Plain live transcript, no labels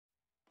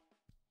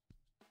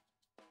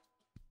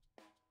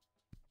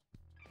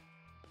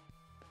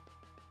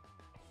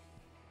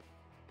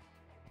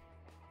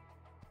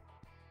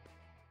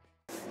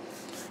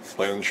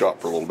playing in the shop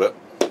for a little bit.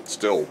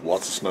 Still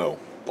lots of snow,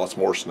 lots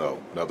more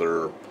snow.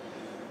 Another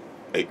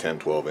 8, 10,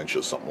 12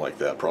 inches, something like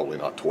that. Probably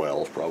not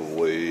 12,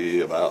 probably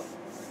about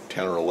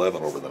 10 or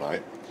 11 over the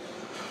night.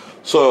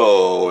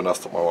 So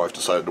enough that my wife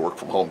decided to work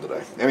from home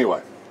today.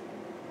 Anyway,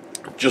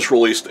 just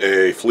released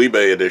a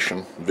fleabay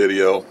edition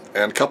video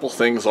and a couple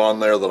things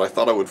on there that I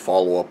thought I would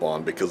follow up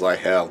on because I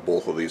have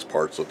both of these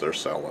parts that they're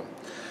selling.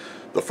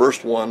 The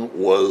first one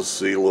was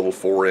the little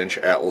 4-inch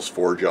Atlas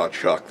 4-jaw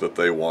chuck that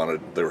they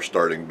wanted. They were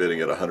starting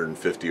bidding at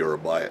 $150 or a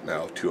buy it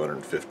now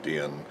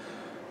 $250, and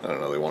I don't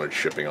know, they wanted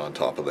shipping on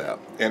top of that.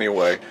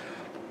 Anyway,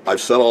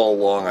 I've said all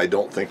along I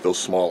don't think those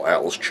small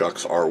Atlas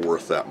chucks are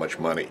worth that much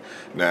money.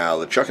 Now,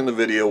 the chuck in the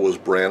video was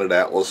branded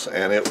Atlas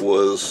and it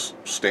was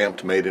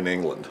stamped made in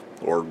England,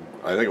 or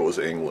I think it was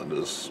England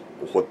is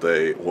what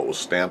was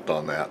stamped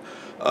on that.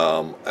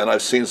 And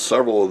I've seen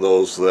several of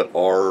those that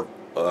are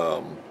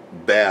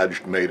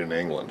badged made in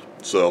England.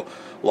 So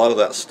a lot of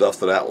that stuff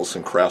that Atlas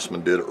and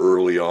Craftsman did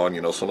early on,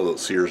 you know, some of the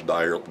Sears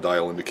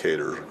dial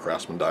indicators, or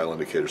Craftsman dial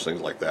indicators,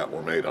 things like that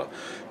were made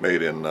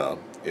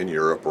in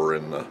Europe or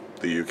in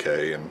the UK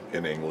and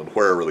in England,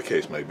 wherever the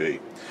case may be.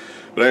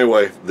 But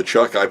anyway, the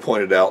chuck, I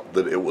pointed out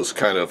that it was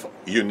kind of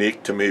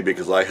unique to me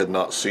because I had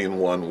not seen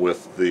one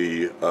with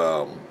the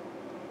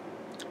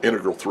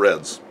integral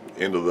threads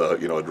into the,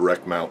 you know, a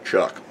direct mount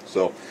chuck.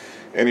 So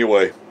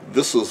anyway,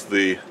 this is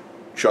the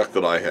chuck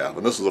that I have,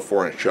 and this is a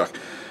 4-inch chuck.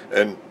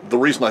 And the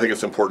reason I think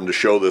it's important to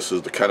show this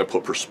is to kind of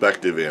put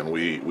perspective in.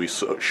 We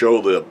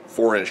show the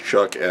 4-inch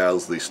chuck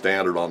as the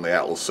standard on the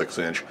Atlas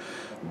 6-inch,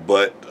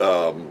 but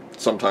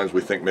sometimes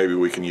we think maybe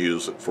we can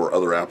use it for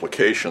other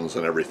applications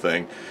and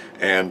everything,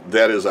 and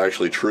that is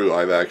actually true.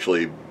 I've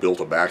actually built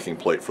a backing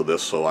plate for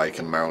this so I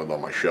can mount it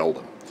on my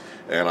Sheldon,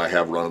 and I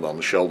have run it on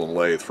the Sheldon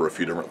lathe for a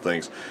few different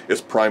things. It's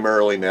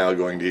primarily now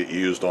going to get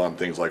used on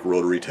things like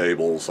rotary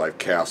tables. I've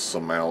cast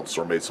some mounts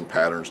or made some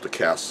patterns to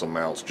cast some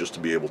mounts just to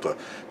be able to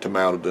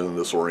mount it in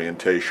this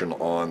orientation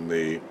on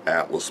the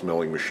Atlas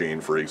milling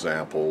machine, for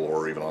example,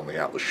 or even on the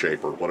Atlas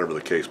shaper, whatever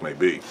the case may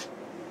be.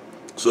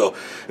 So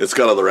it's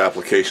got other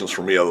applications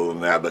for me other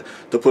than that, but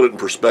to put it in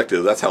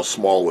perspective, that's how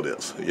small it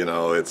is. You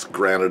know, it's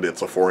granted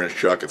it's a 4-inch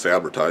chuck, it's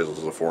advertised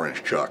as a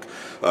 4-inch chuck.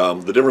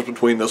 The difference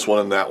between this one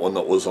and that one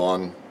that was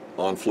on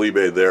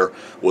fleabay there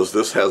was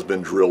this has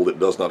been drilled. It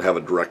does not have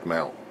a direct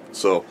mount.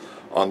 So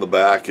on the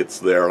back it's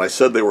there, and I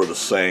said they were the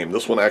same.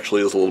 This one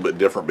actually is a little bit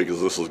different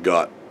because this has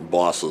got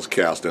bosses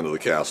cast into the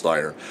cast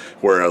iron,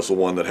 whereas the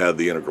one that had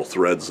the integral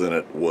threads in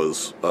it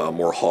was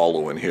more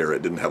hollow in here.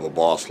 It didn't have a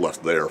boss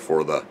left there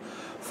for the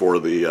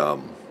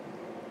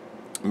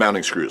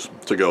mounting screws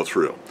to go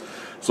through.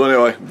 So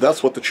anyway,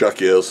 that's what the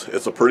chuck is.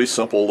 It's a pretty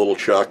simple little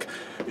chuck.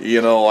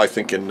 You know, I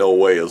think in no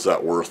way is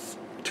that worth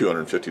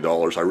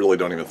 $250. I really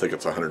don't even think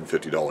it's a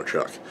 $150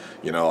 chuck.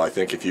 You know, I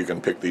think if you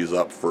can pick these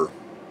up for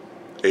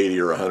 $80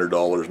 or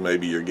 $100,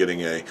 maybe you're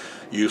getting a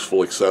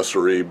useful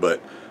accessory, but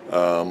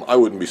I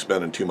wouldn't be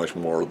spending too much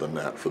more than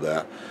that for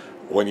that.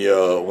 When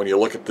you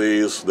look at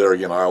these, there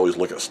again, I always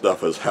look at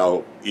stuff as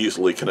how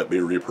easily can it be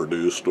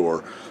reproduced,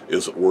 or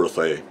is it worth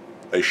a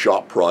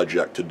shop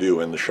project to do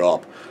in the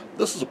shop.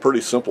 This is a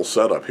pretty simple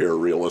setup here,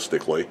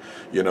 realistically.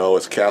 You know,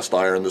 it's cast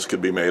iron. This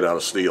could be made out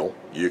of steel.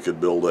 You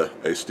could build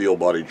a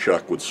steel-bodied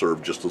chuck, would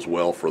serve just as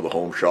well for the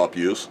home shop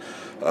use.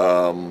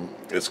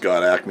 It's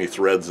got Acme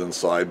threads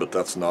inside, but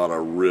that's not a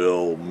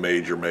real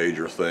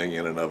major thing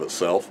in and of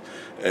itself.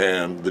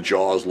 And the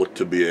jaws look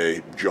to be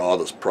a jaw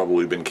that's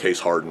probably been case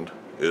hardened,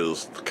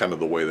 is kind of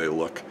the way they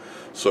look.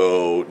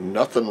 So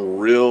nothing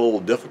real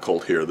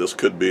difficult here. This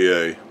could be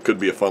a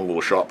fun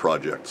little shop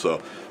project.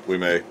 So we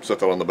may set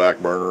that on the back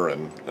burner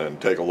and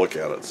take a look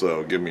at it.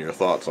 So give me your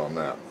thoughts on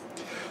that.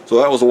 So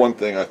that was the one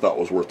thing I thought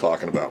was worth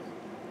talking about.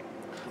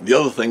 The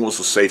other thing was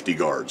the safety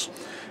guards.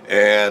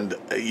 And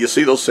you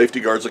see those safety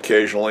guards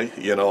occasionally.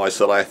 You know, I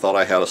said I thought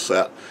I had a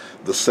set.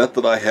 The set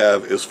that I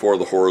have is for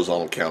the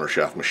horizontal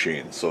countershaft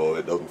machine, so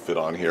it doesn't fit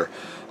on here.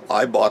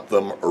 I bought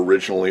them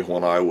originally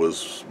when I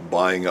was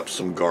buying up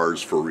some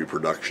guards for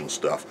reproduction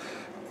stuff.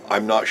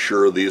 I'm not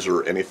sure these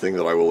are anything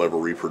that I will ever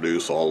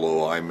reproduce,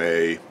 although I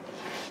may,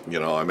 you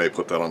know, I may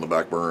put that on the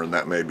back burner, and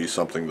that may be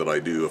something that I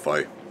do if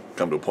I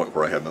come to a point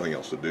where I have nothing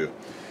else to do.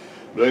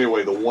 But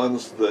anyway, the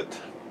ones that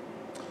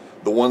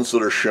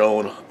are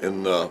shown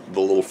in the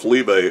little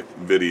fleabay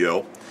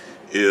video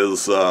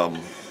is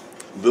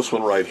this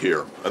one right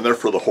here, and they're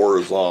for the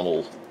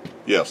horizontal.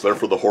 Yes, they're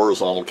for the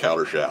horizontal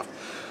countershaft.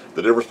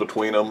 The difference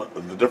between them,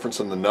 the difference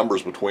in the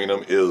numbers between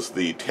them is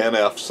the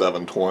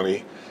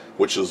 10F720,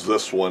 which is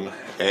this one,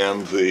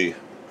 and the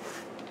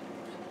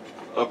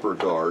upper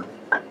guard,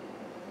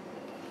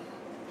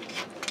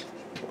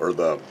 or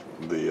the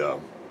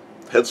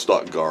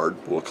headstock guard,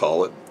 we'll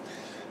call it,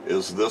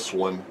 is this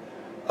one.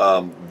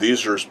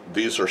 These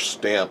are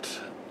stamped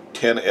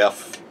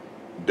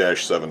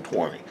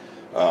 10F-720.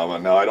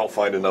 Now I don't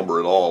find a number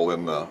at all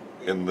in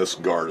this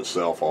guard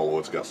itself, although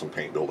it's got some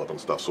paint buildup and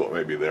stuff, so it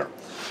may be there.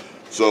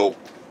 So,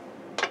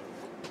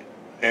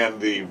 and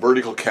the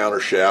vertical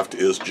countershaft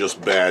is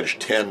just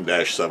badged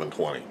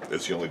 10-720.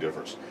 It's the only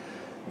difference.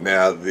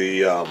 Now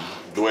the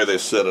way they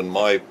sit in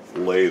my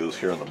lathe is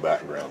here in the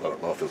background. I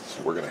don't know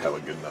if we're going to have a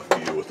good enough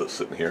view with it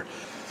sitting here.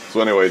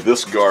 So anyway,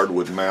 this guard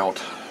would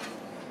mount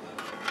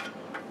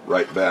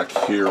right back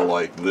here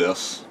like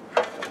this.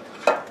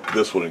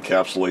 This would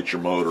encapsulate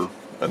your motor,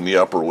 and the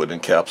upper would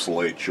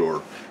encapsulate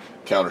your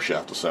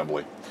countershaft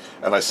assembly.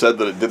 And I said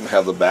that it didn't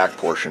have the back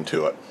portion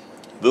to it.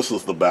 This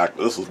is the back.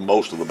 This is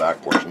most of the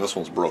back portion. This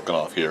one's broken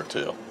off here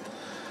too.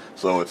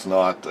 So it's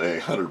not a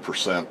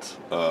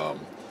 100%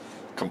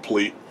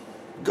 complete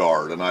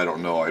guard, and I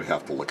don't know. I'd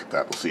have to look at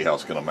that to see how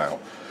it's going to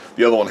mount.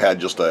 The other one had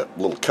just a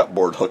little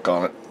cutboard hook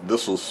on it.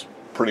 This was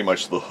pretty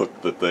much the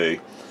hook that they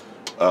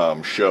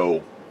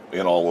show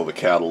in all of the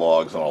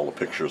catalogs and all the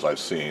pictures I've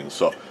seen.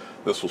 So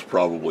this was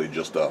probably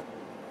just a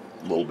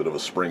little bit of a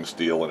spring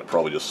steel, and it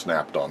probably just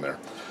snapped on there.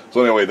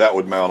 So anyway, that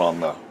would mount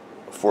on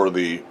for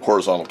the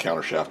horizontal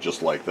countershaft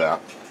just like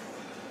that.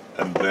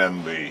 And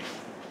then the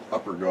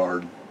upper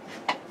guard,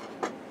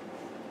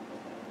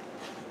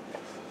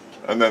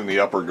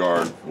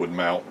 would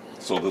mount.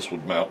 So this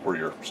would mount where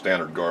your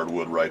standard guard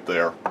would right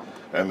there,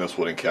 and this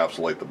would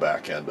encapsulate the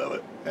back end of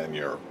it and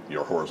your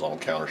horizontal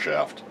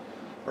countershaft,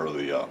 or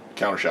the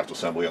countershaft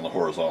assembly on the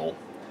horizontal,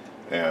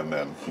 and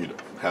then you'd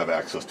have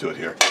access to it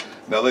here.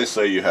 Now they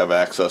say you have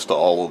access to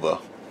all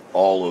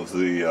of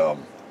the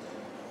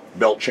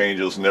belt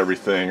changes and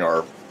everything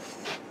are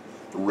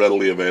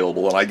readily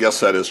available, and I guess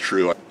that is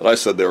true. But I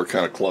said they were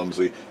kind of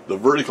clumsy. The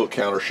vertical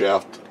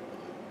countershaft,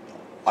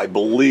 I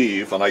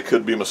believe, and I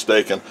could be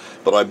mistaken,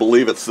 but I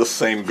believe it's this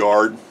same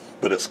guard,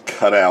 but it's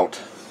cut out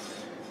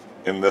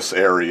in this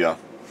area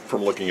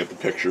from looking at the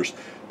pictures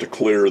to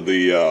clear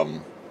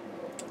the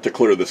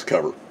this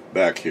cover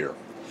back here.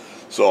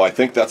 So I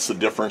think that's the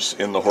difference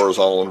in the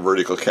horizontal and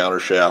vertical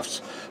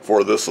countershafts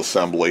for this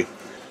assembly.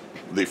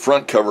 The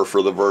front cover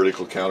for the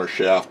vertical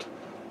countershaft,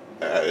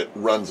 it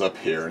runs up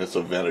here, and it's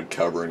a vented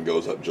cover and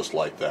goes up just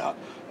like that.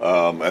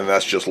 And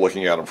that's just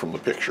looking at them from the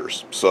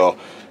pictures. So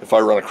if I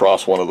run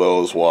across one of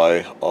those,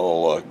 why,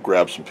 I'll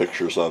grab some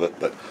pictures of it.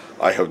 But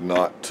I have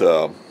not,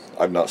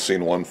 I've not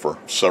seen one for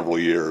several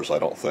years, I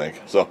don't think.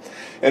 So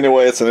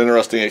anyway, it's an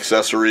interesting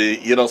accessory.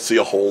 You don't see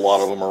a whole lot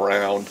of them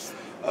around.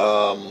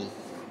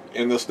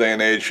 In this day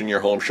and age in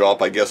your home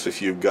shop, I guess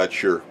if you've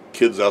got your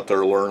kids out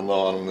there learning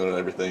on them and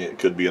everything, it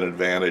could be an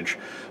advantage.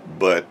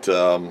 But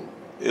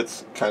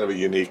it's kind of a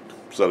unique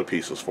set of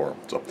pieces for them.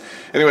 So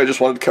anyway, I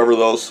just wanted to cover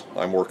those.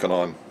 I'm working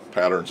on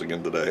patterns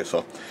again today.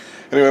 So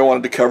anyway, I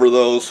wanted to cover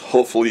those.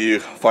 Hopefully you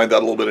find that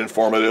a little bit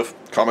informative.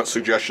 Comment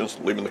suggestions,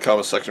 leave them in the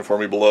comment section for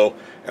me below.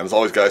 And as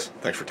always, guys,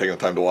 thanks for taking the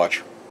time to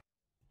watch.